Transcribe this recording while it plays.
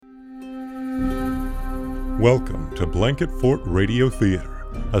Welcome to Blanket Fort Radio Theater,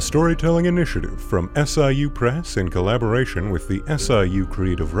 a storytelling initiative from SIU Press in collaboration with the SIU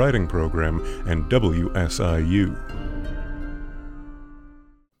Creative Writing Program and WSIU.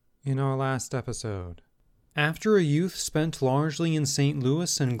 In our last episode, after a youth spent largely in St.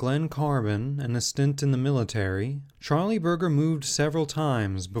 Louis and Glen Carbon and a stint in the military, Charlie Burger moved several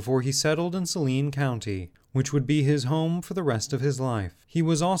times before he settled in Saline County, which would be his home for the rest of his life. He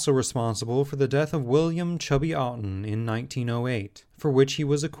was also responsible for the death of William Chubby Otten in 1908, for which he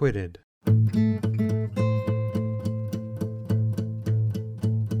was acquitted.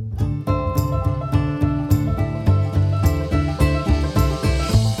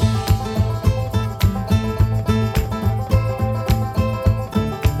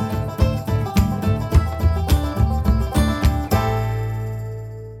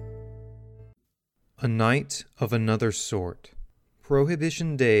 A Night of Another Sort,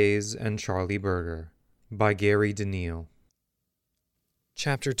 Prohibition Days and Charlie Burger, by Gary Daniil.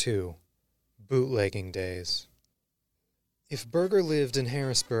 Chapter 2, Bootlegging Days. If Burger lived in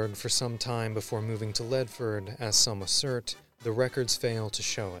Harrisburg for some time before moving to Ledford, as some assert, the records fail to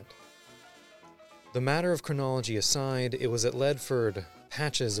show it. The matter of chronology aside, it was at Ledford,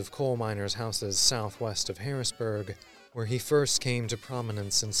 patches of coal miners' houses southwest of Harrisburg, where he first came to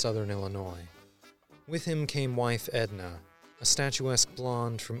prominence in southern Illinois. With him came wife Edna, a statuesque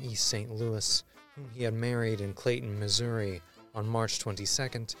blonde from East St. Louis, whom he had married in Clayton, Missouri, on March 22,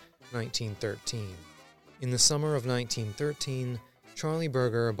 1913. In the summer of 1913, Charlie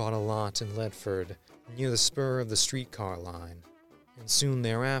Burger bought a lot in Ledford, near the spur of the streetcar line, and soon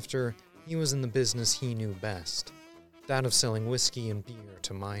thereafter he was in the business he knew best, that of selling whiskey and beer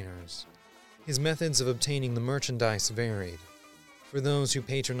to miners. His methods of obtaining the merchandise varied. For those who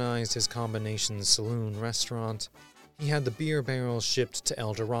patronized his combination saloon restaurant, he had the beer barrels shipped to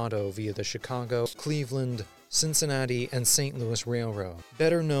El Dorado via the Chicago, Cleveland, Cincinnati, and St. Louis Railroad,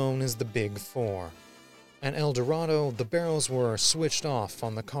 better known as the Big Four. At El Dorado, the barrels were switched off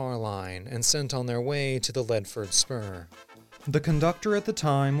on the car line and sent on their way to the Ledford Spur. The conductor at the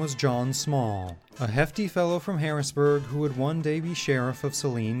time was John Small, a hefty fellow from Harrisburg who would one day be sheriff of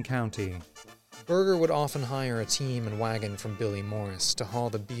Saline County. Burger would often hire a team and wagon from Billy Morris to haul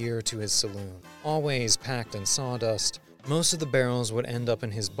the beer to his saloon. Always packed in sawdust, most of the barrels would end up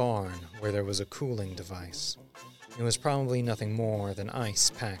in his barn, where there was a cooling device. It was probably nothing more than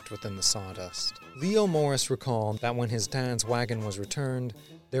ice packed within the sawdust. Leo Morris recalled that when his dad's wagon was returned,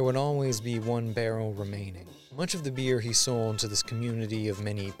 there would always be one barrel remaining. Much of the beer he sold to this community of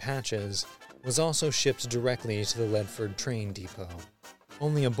many patches was also shipped directly to the Ledford train depot.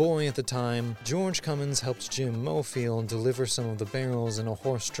 Only a boy at the time, George Cummins helped Jim Mofield deliver some of the barrels in a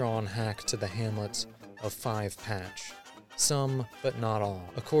horse-drawn hack to the hamlet of Five Patch. Some, but not all.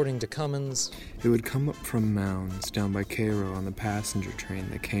 According to Cummins, it would come up from Mounds down by Cairo on the passenger train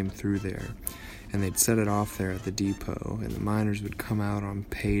that came through there, and they'd set it off there at the depot, and the miners would come out on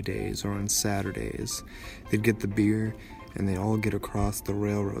paydays or on Saturdays. They'd get the beer, and they'd all get across the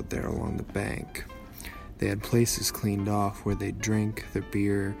railroad there along the bank. They had places cleaned off where they'd drink their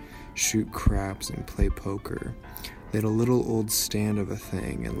beer, shoot craps, and play poker. They had a little old stand of a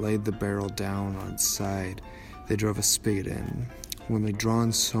thing and laid the barrel down on its side. They drove a spigot in. When they'd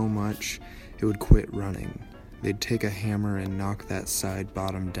drawn so much, it would quit running. They'd take a hammer and knock that side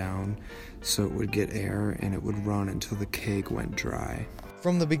bottom down so it would get air and it would run until the keg went dry.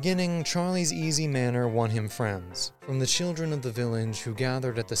 From the beginning, Charlie's easy manner won him friends. From the children of the village who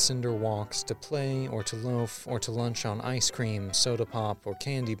gathered at the cinder walks to play or to loaf or to lunch on ice cream, soda pop, or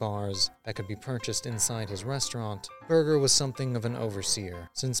candy bars that could be purchased inside his restaurant, Burger was something of an overseer,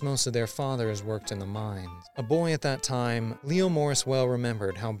 since most of their fathers worked in the mines. A boy at that time, Leo Morris well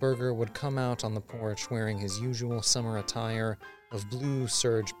remembered how Burger would come out on the porch wearing his usual summer attire of blue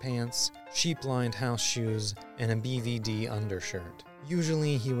serge pants, sheep-lined house shoes, and a BVD undershirt.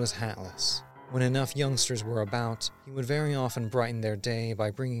 Usually he was hatless. When enough youngsters were about, he would very often brighten their day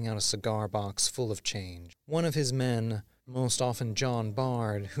by bringing out a cigar box full of change. One of his men, most often John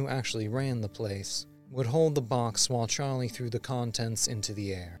Bard, who actually ran the place, would hold the box while Charlie threw the contents into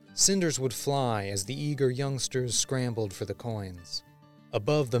the air. Cinders would fly as the eager youngsters scrambled for the coins.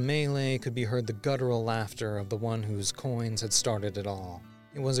 Above the melee could be heard the guttural laughter of the one whose coins had started it all.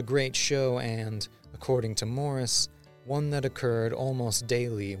 It was a great show and, according to Morris, one that occurred almost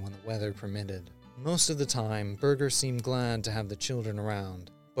daily when the weather permitted. Most of the time, Burger seemed glad to have the children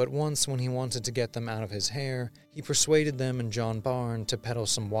around, but once when he wanted to get them out of his hair, he persuaded them and John Barn to peddle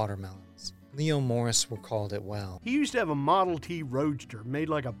some watermelons. Leo Morris recalled it well. He used to have a Model T Roadster made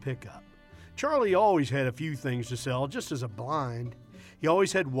like a pickup. Charlie always had a few things to sell, just as a blind. He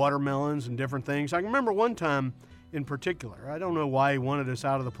always had watermelons and different things. I can remember one time in particular, I don't know why he wanted us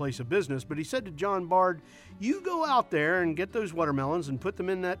out of the place of business, but he said to John Bard, "You go out there and get those watermelons and put them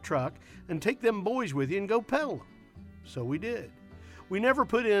in that truck and take them boys with you and go peddle them." So we did. We never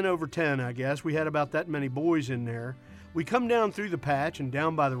put in over 10, I guess. We had about that many boys in there. We come down through the patch and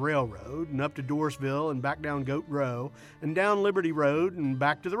down by the railroad and up to Dorsville and back down Goat Row and down Liberty Road and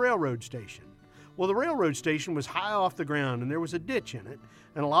back to the railroad station. Well, the railroad station was high off the ground and there was a ditch in it,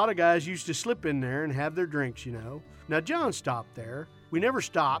 and a lot of guys used to slip in there and have their drinks, you know. Now, John stopped there. We never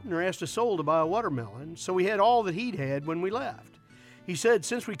stopped nor asked a soul to buy a watermelon, so we had all that he'd had when we left. He said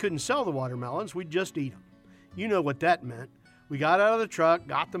since we couldn't sell the watermelons, we'd just eat them. You know what that meant. We got out of the truck,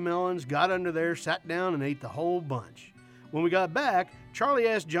 got the melons, got under there, sat down, and ate the whole bunch. When we got back, Charlie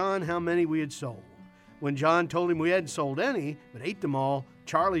asked John how many we had sold. When John told him we hadn't sold any, but ate them all,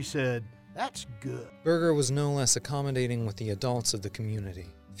 Charlie said, "That's good." Berger was no less accommodating with the adults of the community.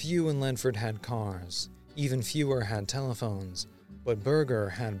 Few in Ledford had cars. Even fewer had telephones. But Berger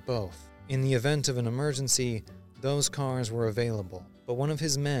had both. In the event of an emergency, those cars were available. But one of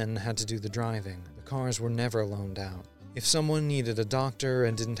his men had to do the driving. The cars were never loaned out. If someone needed a doctor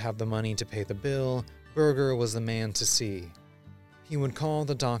and didn't have the money to pay the bill, Berger was the man to see. He would call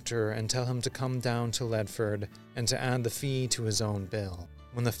the doctor and tell him to come down to Ledford and to add the fee to his own bill.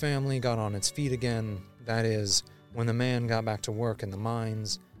 When the family got on its feet again, that is, when the man got back to work in the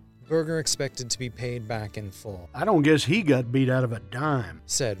mines, Berger expected to be paid back in full. "I don't guess he got beat out of a dime,"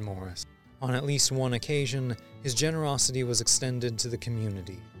 said Morris. On at least one occasion, his generosity was extended to the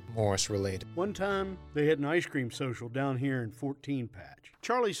community, Morris related. "One time, they had an ice cream social down here in 14 Patch.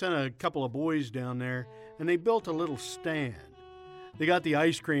 Charlie sent a couple of boys down there, and they built a little stand. They got the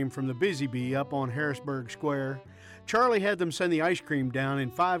ice cream from the Busy Bee up on Harrisburg Square. Charlie had them send the ice cream down in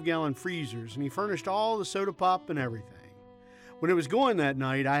 5-gallon freezers, and he furnished all the soda pop and everything. When it was going that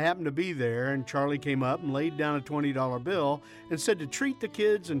night, I happened to be there, and Charlie came up and laid down a $20 bill and said to treat the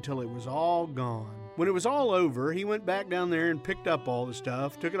kids until it was all gone. When it was all over, he went back down there and picked up all the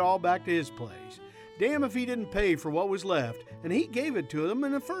stuff, took it all back to his place. Damn if he didn't pay for what was left, and he gave it to them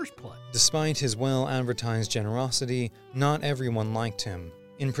in the first place." Despite his well-advertised generosity, not everyone liked him.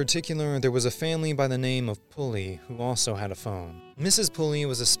 In particular, there was a family by the name of Pulley who also had a phone. Mrs. Pulley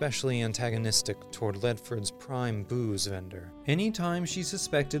was especially antagonistic toward Ledford's prime booze vendor. Anytime she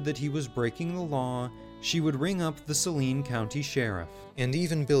suspected that he was breaking the law, she would ring up the Saline County Sheriff. And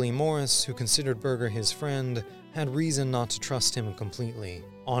even Billy Morris, who considered Berger his friend, had reason not to trust him completely.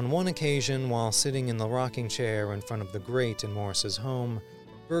 On one occasion, while sitting in the rocking chair in front of the grate in Morris's home,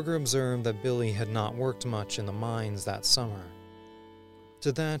 Berger observed that Billy had not worked much in the mines that summer.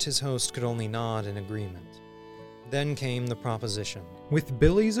 To that, his host could only nod in agreement. Then came the proposition. With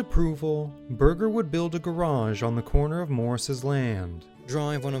Billy's approval, Berger would build a garage on the corner of Morris's land,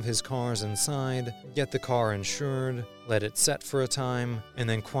 drive one of his cars inside, get the car insured, let it set for a time, and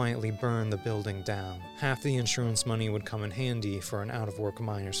then quietly burn the building down. Half the insurance money would come in handy for an out-of-work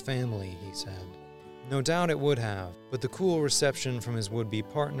miner's family, he said. No doubt it would have, but the cool reception from his would-be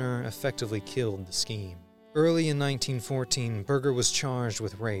partner effectively killed the scheme. Early in 1914, Berger was charged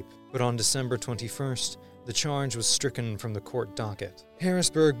with rape, but on December 21st, the charge was stricken from the court docket.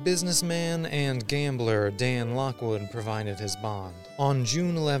 Harrisburg businessman and gambler Dan Lockwood provided his bond. On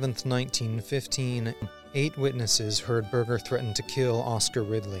June 11, 1915, 8 witnesses heard Berger threaten to kill Oscar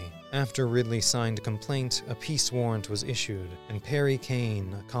Ridley. After Ridley signed a complaint, a peace warrant was issued, and Perry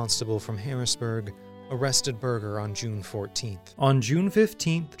Kane, a constable from Harrisburg, arrested Berger on June 14th. On June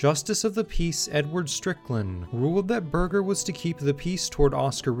 15th, Justice of the Peace Edward Strickland ruled that Berger was to keep the peace toward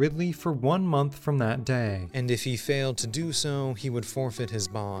Oscar Ridley for 1 month from that day, and if he failed to do so, he would forfeit his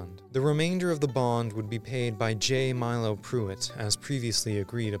bond. The remainder of the bond would be paid by J. Milo Pruitt, as previously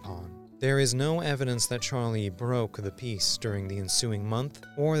agreed upon. There is no evidence that Charlie broke the peace during the ensuing month,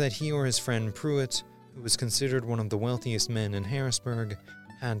 or that he or his friend Pruitt, who was considered one of the wealthiest men in Harrisburg,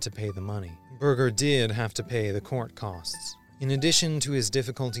 had to pay the money. Berger did have to pay the court costs. In addition to his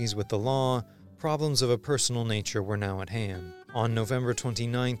difficulties with the law, problems of a personal nature were now at hand. On November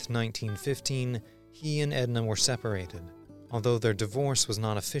 29, 1915, he and Edna were separated, although their divorce was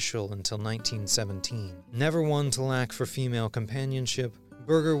not official until 1917. Never one to lack for female companionship,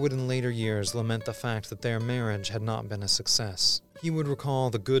 Berger would in later years lament the fact that their marriage had not been a success. He would recall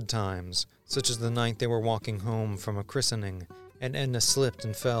the good times, such as the night they were walking home from a christening, and Edna slipped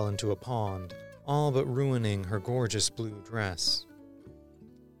and fell into a pond, all but ruining her gorgeous blue dress.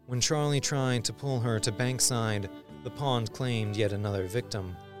 When Charlie tried to pull her to Bankside, the pond claimed yet another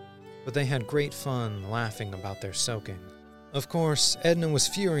victim, but they had great fun laughing about their soaking. Of course, Edna was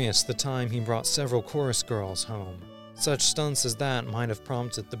furious the time he brought several chorus girls home. Such stunts as that might have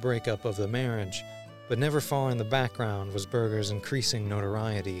prompted the breakup of the marriage, but never far in the background was Berger's increasing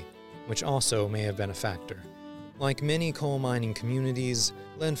notoriety, which also may have been a factor. Like many coal mining communities,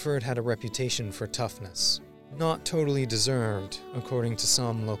 Ledford had a reputation for toughness. Not totally deserved, according to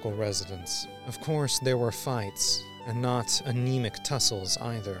some local residents. Of course, there were fights, and not anemic tussles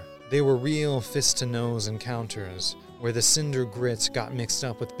either. They were real fist-to-nose encounters, where the cinder grit got mixed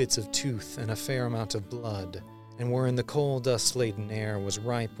up with bits of tooth and a fair amount of blood, and wherein the coal dust-laden air was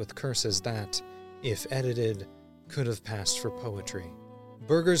ripe with curses that, if edited, could have passed for poetry.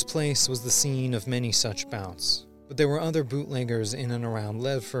 Berger's Place was the scene of many such bouts, but there were other bootleggers in and around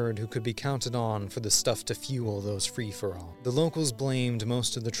Ledford who could be counted on for the stuff to fuel those free-for-all. The locals blamed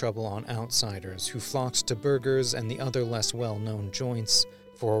most of the trouble on outsiders who flocked to Berger's and the other less well-known joints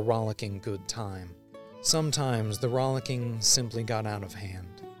for a rollicking good time. Sometimes the rollicking simply got out of hand.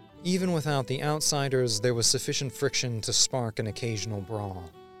 Even without the outsiders, there was sufficient friction to spark an occasional brawl.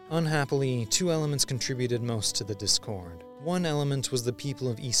 Unhappily, two elements contributed most to the discord. One element was the people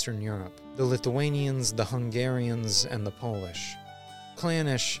of Eastern Europe, the Lithuanians, the Hungarians, and the Polish.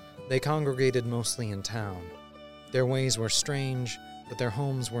 Clannish, they congregated mostly in town. Their ways were strange, but their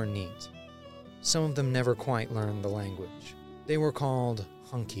homes were neat. Some of them never quite learned the language. They were called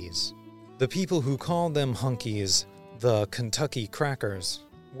hunkies. The people who called them hunkies, the Kentucky Crackers,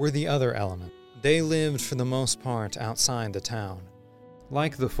 were the other element. They lived for the most part outside the town.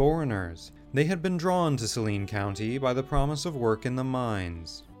 Like the foreigners, they had been drawn to Saline County by the promise of work in the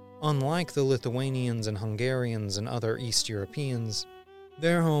mines. Unlike the Lithuanians and Hungarians and other East Europeans,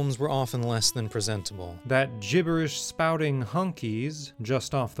 their homes were often less than presentable. That gibberish-spouting hunkies,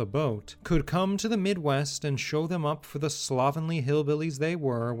 just off the boat, could come to the Midwest and show them up for the slovenly hillbillies they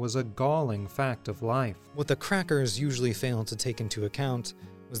were was a galling fact of life. What the Crackers usually failed to take into account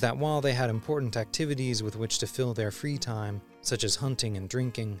was that while they had important activities with which to fill their free time, such as hunting and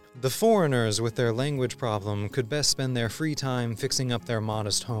drinking, the foreigners with their language problem could best spend their free time fixing up their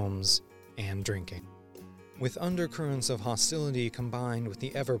modest homes and drinking. With undercurrents of hostility combined with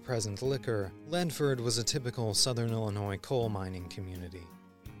the ever-present liquor, Ledford was a typical Southern Illinois coal mining community.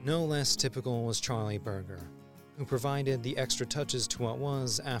 No less typical was Charlie Berger, who provided the extra touches to what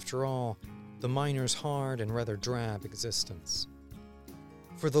was, after all, the miner's hard and rather drab existence.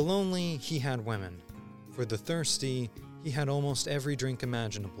 For the lonely, he had women. For the thirsty, he had almost every drink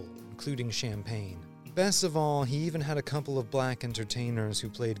imaginable, including champagne. Best of all, he even had a couple of black entertainers who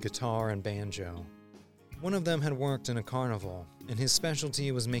played guitar and banjo. One of them had worked in a carnival, and his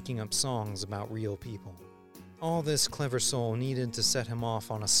specialty was making up songs about real people. All this clever soul needed to set him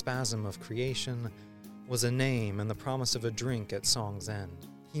off on a spasm of creation was a name and the promise of a drink at song's end.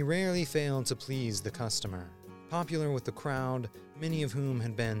 He rarely failed to please the customer. Popular with the crowd, many of whom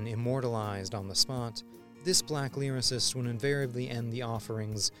had been immortalized on the spot, this black lyricist would invariably end the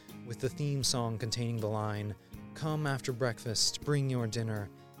offerings with the theme song containing the line, "Come after breakfast, bring your dinner,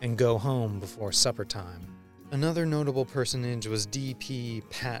 and go home before supper time." Another notable personage was D.P.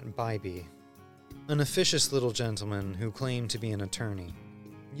 Pat Bybee, an officious little gentleman who claimed to be an attorney.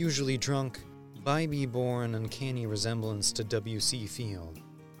 Usually drunk, Bybee bore an uncanny resemblance to W.C. Field,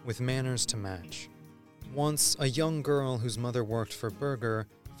 with manners to match. Once, a young girl whose mother worked for Berger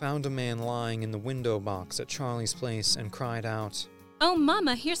found a man lying in the window box at Charlie's place and cried out, "Oh,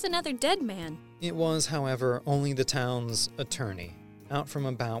 Mama, here's another dead man." It was, however, only the town's attorney, out from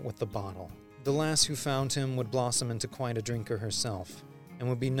a bout with the bottle. The lass who found him would blossom into quite a drinker herself, and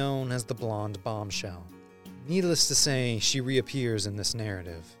would be known as the Blonde Bombshell. Needless to say, she reappears in this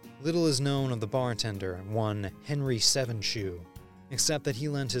narrative. Little is known of the bartender, one Henry Sevenshoe, except that he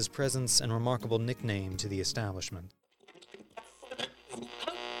lent his presence and remarkable nickname to the establishment.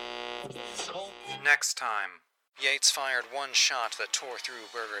 Next time, Yates fired one shot that tore through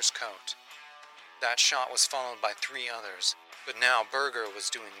Berger's coat. That shot was followed by 3 others, but now Berger was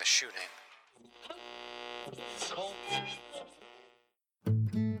doing the shooting.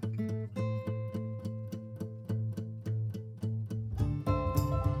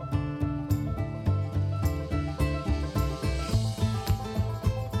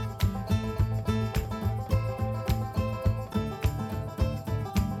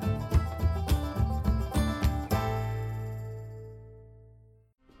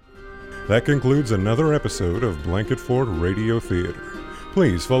 That concludes another episode of Blanket Fort Radio Theater.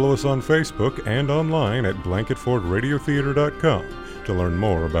 Please follow us on Facebook and online at blanketfortradiotheater.com to learn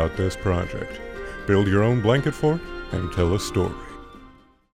more about this project. Build your own blanket fort and tell a story.